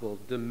gospel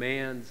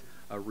demands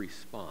a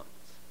response.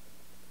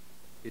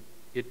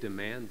 It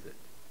demands it.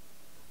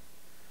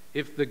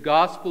 If the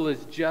gospel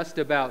is just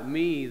about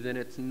me, then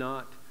it's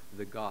not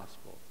the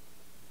gospel.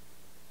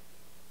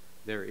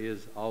 There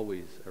is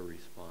always a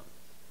response.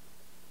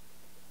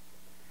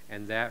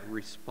 And that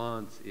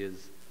response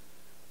is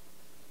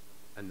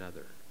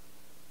another.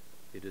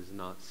 It is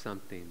not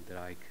something that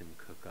I can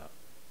cook up.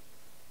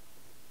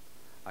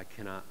 I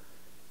cannot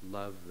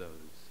love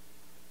those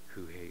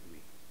who hate me.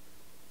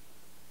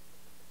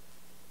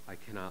 I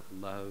cannot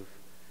love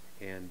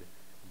and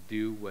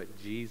do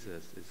what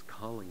Jesus is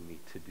calling me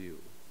to do.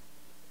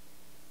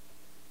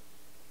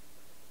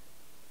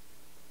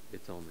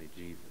 It's only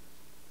Jesus.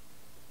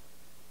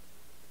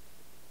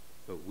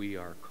 But we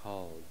are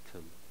called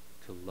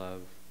to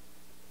love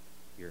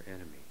your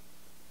enemy.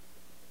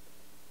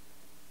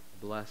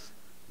 Bless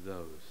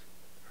those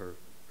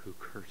who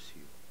curse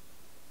you,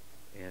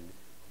 and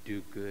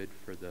do good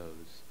for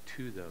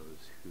to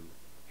those who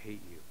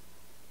hate you.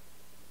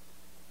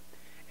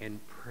 And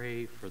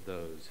pray for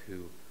those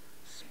who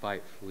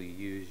spitefully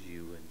use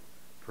you and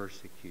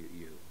persecute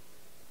you.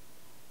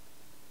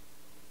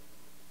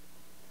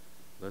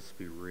 Let's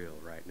be real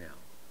right now.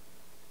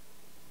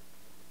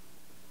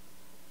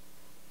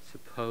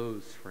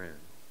 Suppose, friends,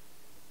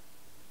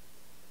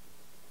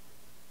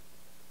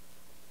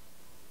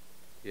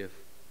 if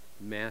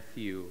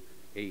Matthew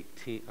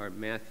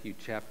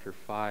chapter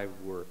 5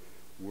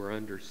 were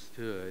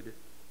understood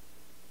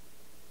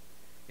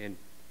and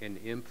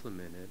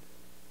implemented,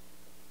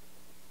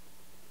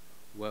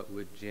 what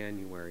would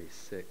January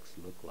 6th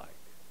look like?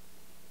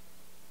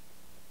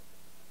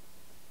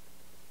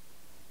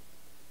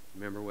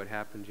 Remember what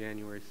happened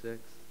January 6th?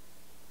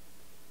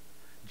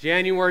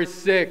 January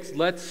 6th,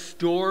 let's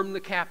storm the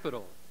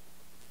Capitol.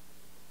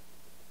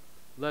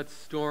 Let's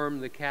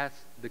storm the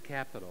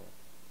Capitol.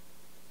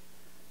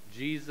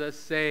 Jesus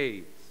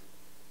saves.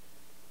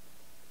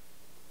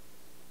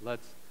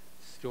 Let's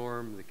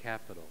storm the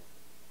Capitol.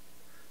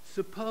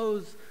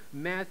 Suppose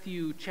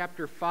Matthew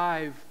chapter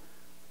 5,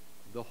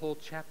 the whole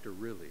chapter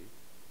really,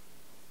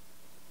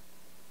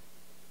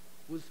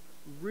 was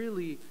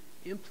really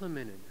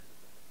implemented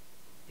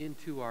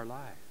into our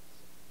lives.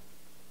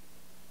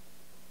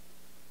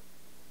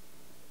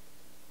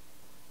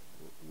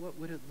 What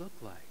would it look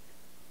like?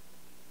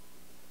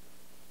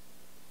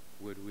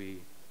 Would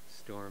we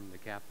storm the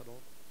Capitol?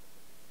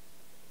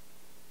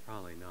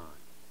 Probably not.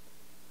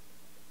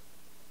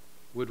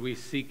 Would we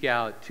seek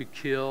out to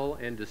kill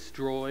and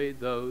destroy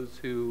those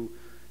who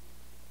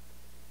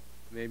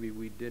maybe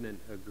we didn't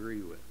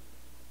agree with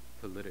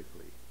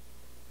politically?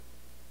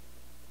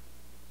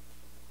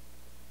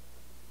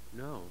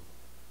 No,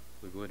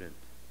 we wouldn't.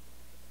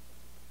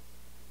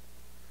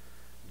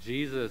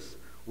 Jesus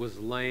was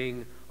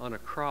laying on a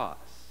cross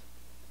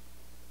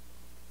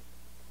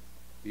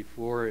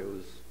before it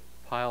was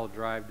pile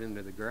drived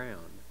into the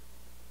ground,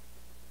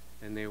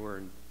 and they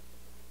were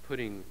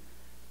putting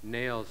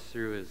nails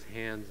through his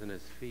hands and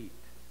his feet.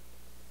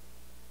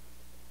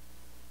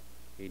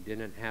 He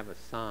didn't have a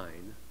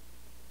sign.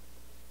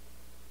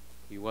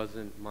 He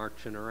wasn't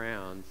marching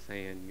around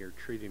saying, "You're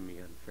treating me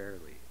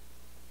unfairly.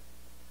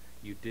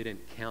 You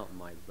didn't count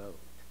my vote."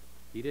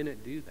 He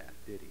didn't do that,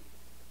 did he?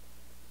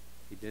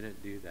 He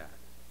didn't do that.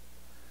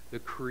 The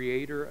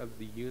creator of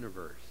the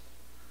universe,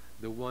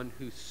 the one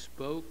who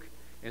spoke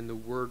and the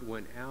word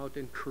went out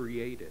and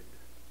created,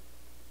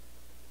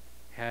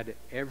 had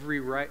every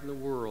right in the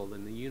world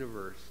in the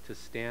universe to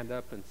stand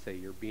up and say,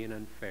 "You're being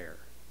unfair."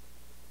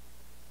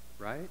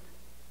 Right?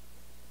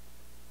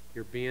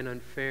 You're being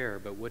unfair,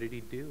 but what did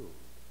he do?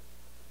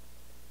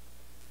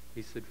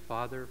 He said,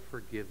 "Father,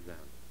 forgive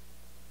them,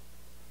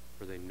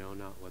 for they know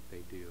not what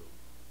they do."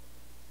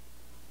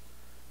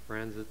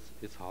 Friends,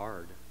 it's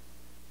hard.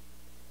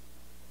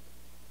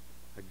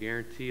 I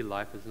guarantee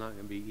life is not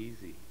going to be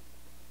easy.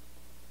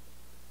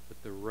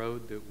 But the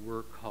road that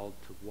we're called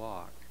to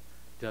walk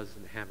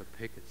doesn't have a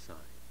picket sign.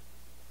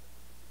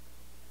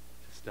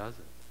 It just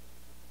doesn't.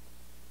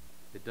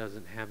 It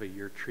doesn't have a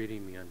 "you're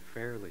treating me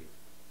unfairly"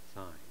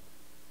 sign.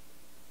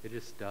 It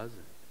just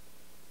doesn't.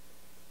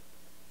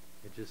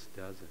 It just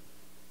doesn't.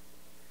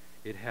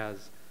 It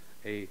has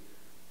a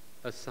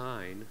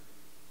sign.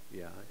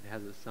 Yeah, it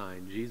has a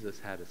sign. Jesus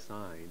had a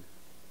sign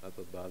up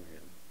above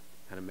him,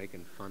 kind of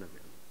making fun of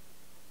him.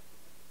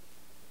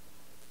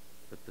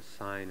 But the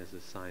sign is a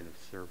sign of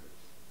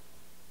service,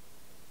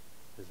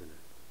 isn't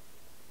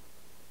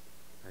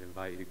it? I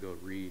invite you to go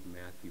read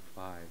Matthew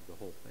 5, the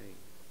whole thing.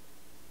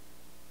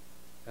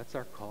 That's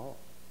our call.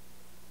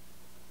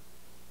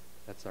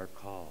 That's our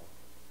call.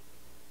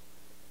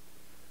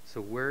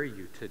 So where are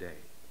you today?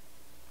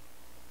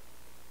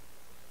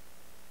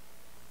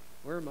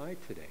 Where am I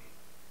today?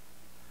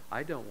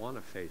 I don't want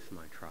to face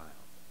my trial.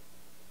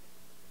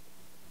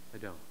 I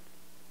don't.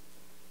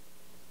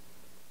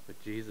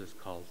 But Jesus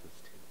calls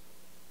us to.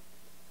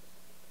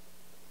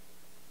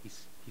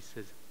 He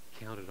says,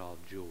 "Count it all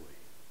joy,"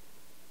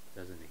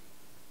 doesn't he?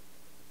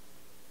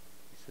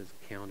 He says,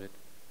 "Count it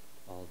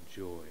all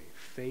joy."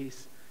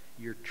 Face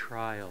your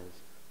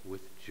trials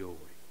with joy.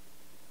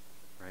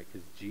 Right?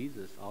 Because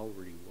Jesus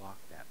already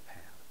walked that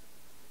path.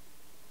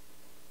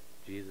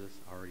 Jesus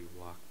already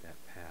walked that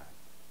path.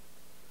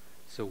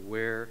 So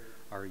where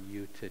are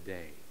you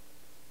today?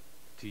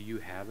 Do you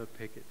have a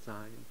picket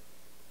sign?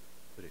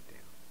 Put it down.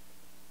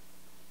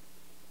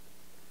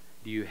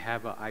 Do you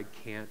have a "I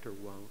can't" or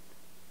 "won't"?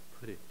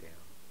 Put it down.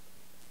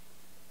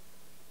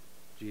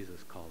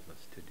 Jesus calls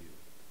us to do.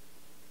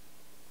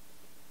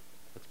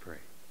 Let's pray.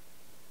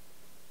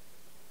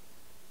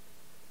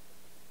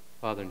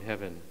 Father in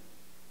heaven,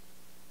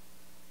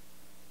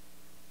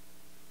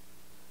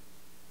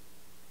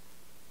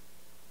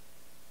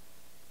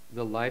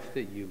 the life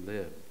that you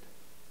lived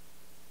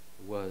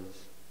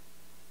was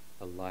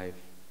a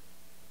life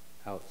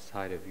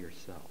outside of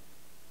yourself.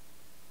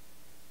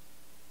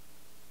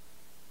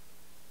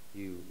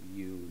 You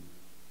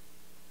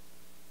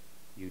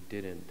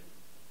didn't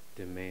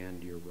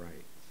demand your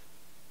rights.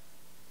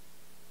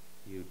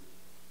 You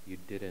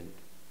didn't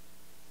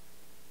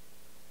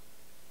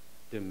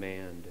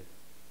demand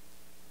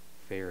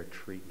fair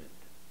treatment.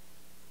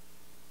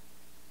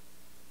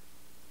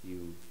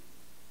 You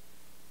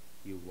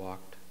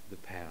walked the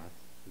path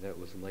that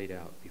was laid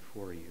out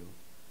before you.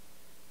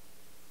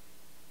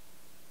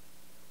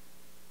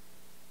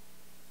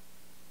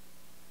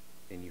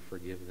 And you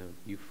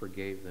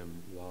forgave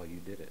them while you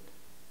did it.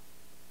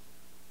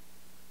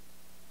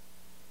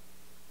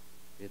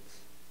 It's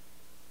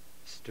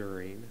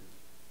stirring.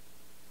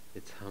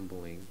 It's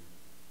humbling.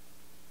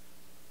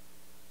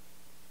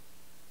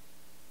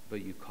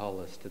 But you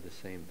call us to the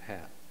same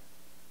path.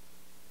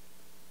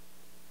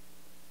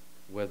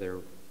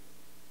 Whether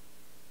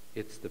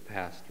it's the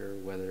pastor,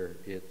 whether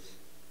it's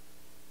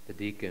the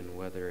deacon,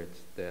 whether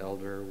it's the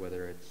elder,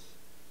 whether it's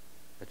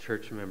a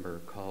church member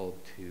called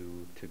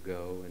to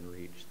go and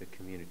reach the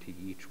community,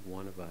 each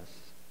one of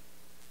us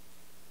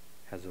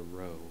has a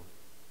row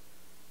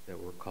that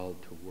we're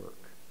called to work.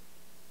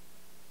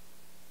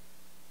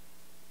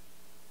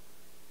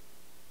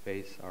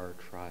 Face our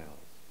trials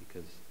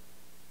because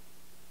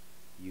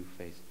you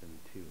faced them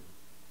too.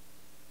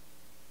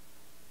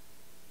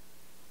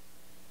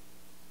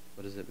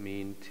 What does it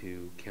mean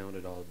to count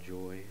it all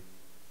joy?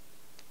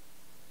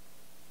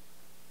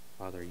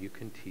 Father, you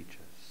can teach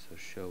us, so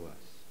show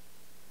us.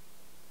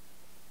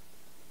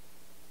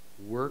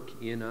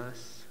 Work in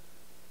us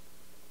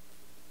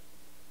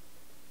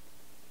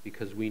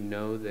because we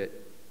know that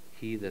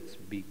he that's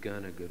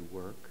begun a good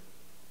work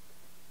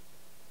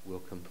will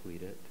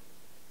complete it.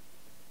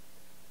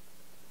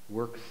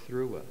 Work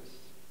through us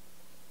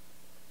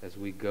as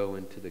we go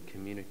into the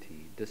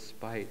community,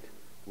 despite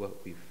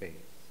what we face,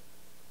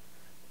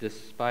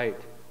 despite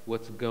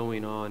what's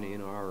going on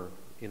in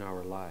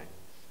our lives.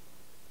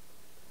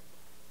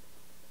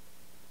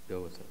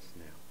 Go with us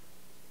now.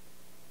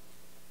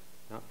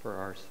 Not for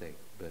our sake,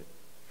 but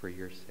for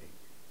your sake.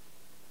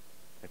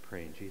 I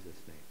pray in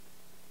Jesus'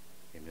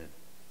 name. Amen.